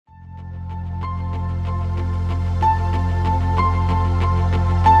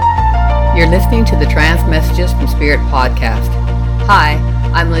listening to the Trance Messages from Spirit podcast. Hi,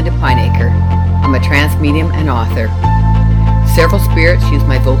 I'm Linda Pineacre. I'm a trance medium and author. Several spirits use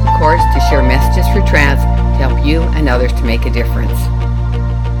my vocal cords to share messages for trance to help you and others to make a difference.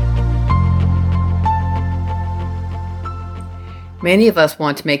 Many of us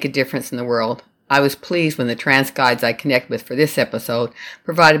want to make a difference in the world. I was pleased when the trance guides I connect with for this episode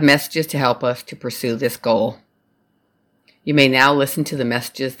provided messages to help us to pursue this goal. You may now listen to the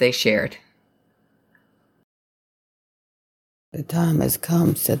messages they shared. The time has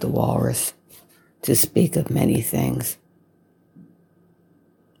come, said the walrus, to speak of many things.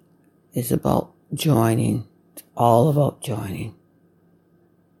 It's about joining. It's all about joining.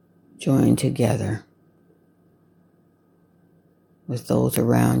 Join together with those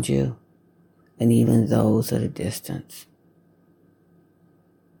around you and even those at a distance.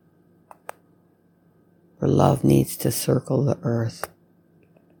 For love needs to circle the earth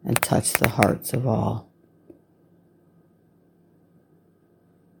and touch the hearts of all.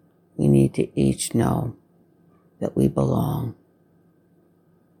 We need to each know that we belong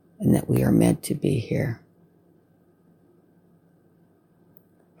and that we are meant to be here.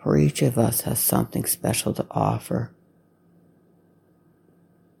 For each of us has something special to offer.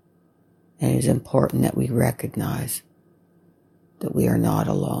 And it is important that we recognize that we are not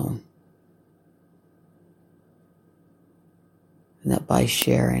alone. And that by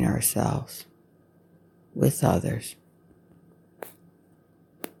sharing ourselves with others,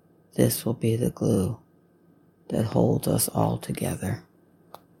 this will be the glue that holds us all together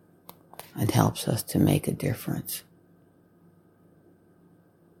and helps us to make a difference.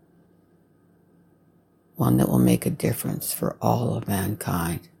 One that will make a difference for all of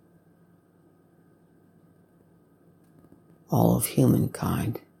mankind. All of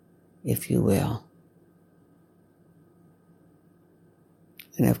humankind, if you will.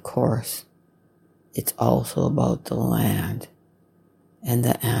 And of course, it's also about the land and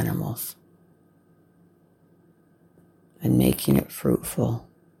the animals and making it fruitful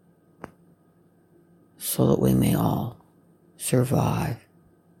so that we may all survive.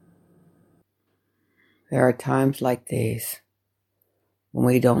 There are times like these when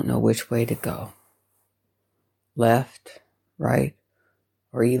we don't know which way to go. Left, right,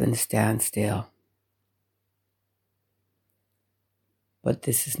 or even stand still. But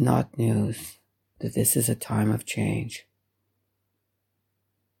this is not news, that this is a time of change.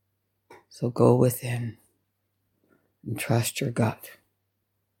 So go within and trust your gut.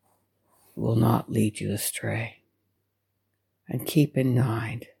 It will not lead you astray. And keep in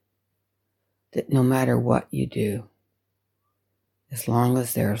mind that no matter what you do, as long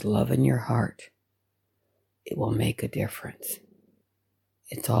as there is love in your heart, it will make a difference.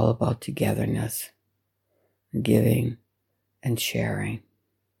 It's all about togetherness, giving, and sharing.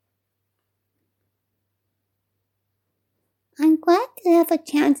 I'm glad to have a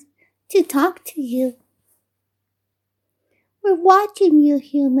chance to talk to you. We're watching you,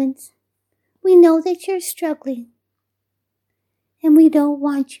 humans. We know that you're struggling, and we don't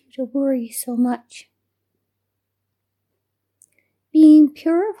want you to worry so much. Being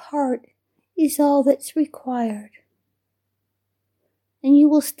pure of heart is all that's required, and you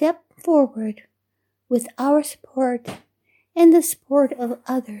will step forward with our support and the support of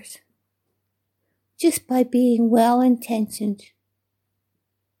others, just by being well-intentioned.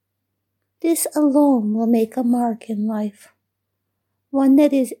 This alone will make a mark in life, one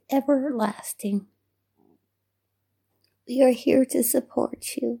that is everlasting. We are here to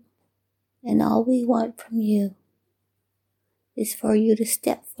support you, and all we want from you is for you to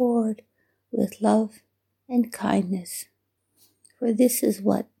step forward with love and kindness, for this is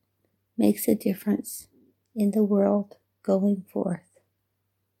what makes a difference in the world going forth.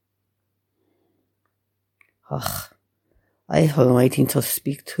 I have been waiting to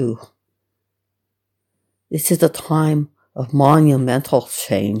speak too. This is a time of monumental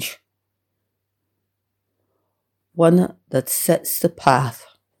change. One that sets the path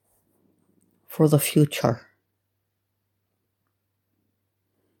for the future.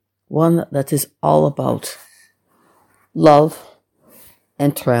 One that is all about love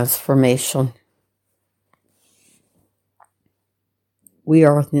and transformation. We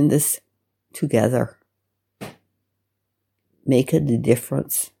are in this together, making a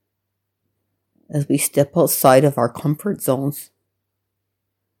difference as we step outside of our comfort zones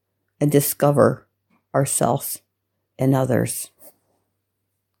and discover ourselves and others.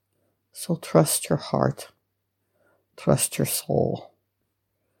 So trust your heart, trust your soul.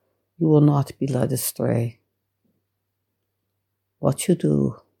 You will not be led astray. What you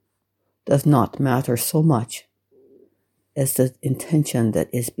do does not matter so much as the intention that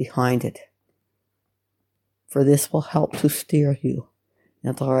is behind it for this will help to steer you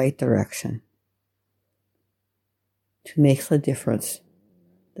in the right direction, to make the difference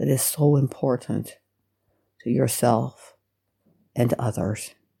that is so important to yourself and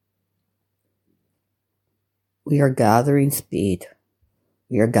others. We are gathering speed.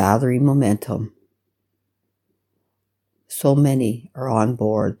 We are gathering momentum. So many are on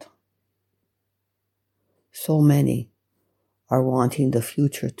board. So many are wanting the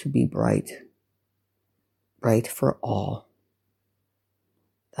future to be bright. Bright for all.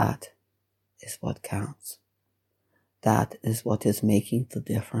 That is what counts. That is what is making the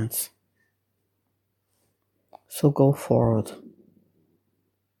difference. So go forward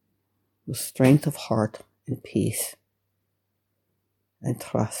with strength of heart and peace and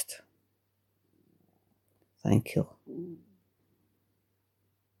trust. Thank you.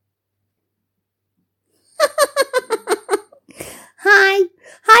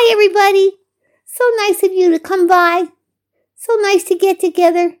 Hi everybody. So nice of you to come by. So nice to get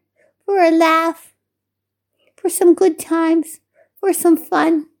together for a laugh, for some good times, for some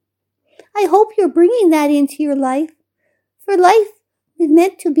fun. I hope you're bringing that into your life, for life is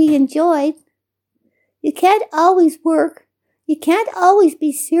meant to be enjoyed. You can't always work. You can't always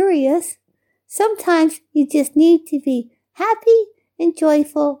be serious. Sometimes you just need to be happy and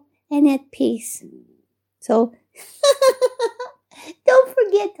joyful and at peace. So, don't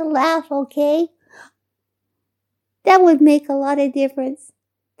forget to laugh, okay? That would make a lot of difference.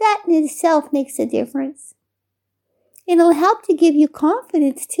 That in itself makes a difference. It'll help to give you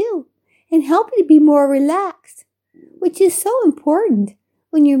confidence too, and help you to be more relaxed, which is so important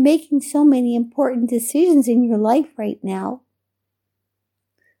when you're making so many important decisions in your life right now.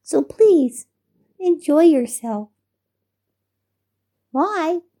 So please, enjoy yourself.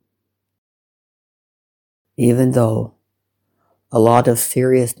 Bye. Even though a lot of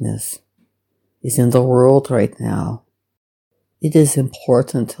seriousness is in the world right now, it is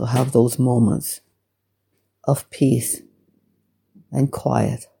important to have those moments of peace and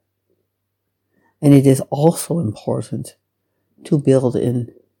quiet. And it is also important to build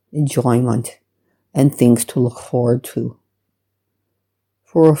in enjoyment and things to look forward to.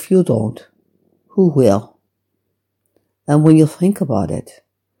 For if you don't, who will? And when you think about it,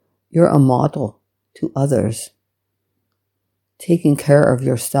 you're a model to others. Taking care of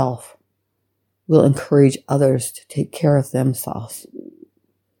yourself will encourage others to take care of themselves.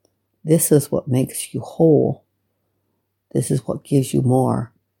 This is what makes you whole. This is what gives you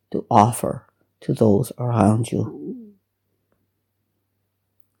more to offer to those around you.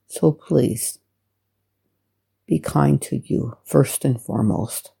 So please, be kind to you first and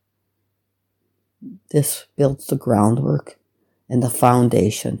foremost. This builds the groundwork and the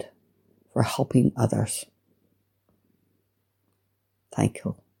foundation for helping others. Thank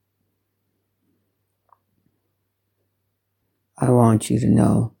you. I want you to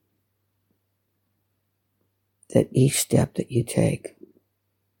know that each step that you take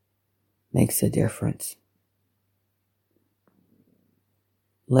makes a difference.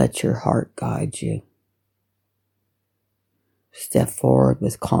 Let your heart guide you. Step forward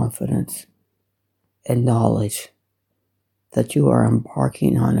with confidence and knowledge that you are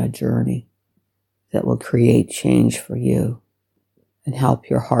embarking on a journey that will create change for you and help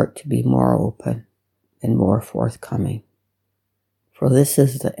your heart to be more open and more forthcoming. For this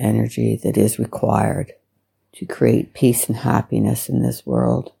is the energy that is required to create peace and happiness in this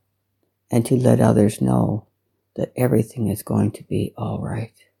world and to let others know that everything is going to be all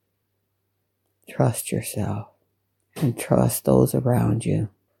right. Trust yourself and trust those around you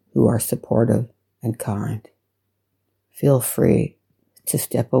who are supportive and kind. Feel free to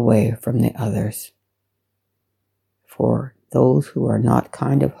step away from the others. For those who are not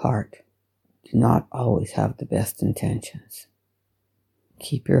kind of heart do not always have the best intentions.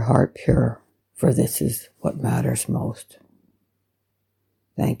 Keep your heart pure, for this is what matters most.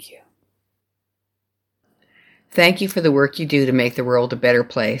 Thank you. Thank you for the work you do to make the world a better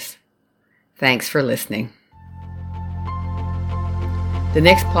place. Thanks for listening. The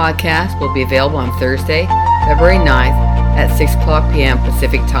next podcast will be available on Thursday, February 9th at 6 o'clock p.m.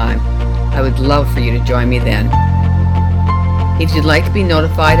 Pacific Time. I would love for you to join me then. If you'd like to be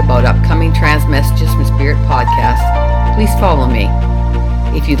notified about upcoming Trans Messages from Spirit podcasts, please follow me.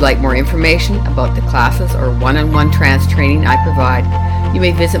 If you'd like more information about the classes or one-on-one trans training I provide, you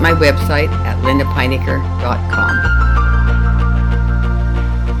may visit my website at lindapinacre.com.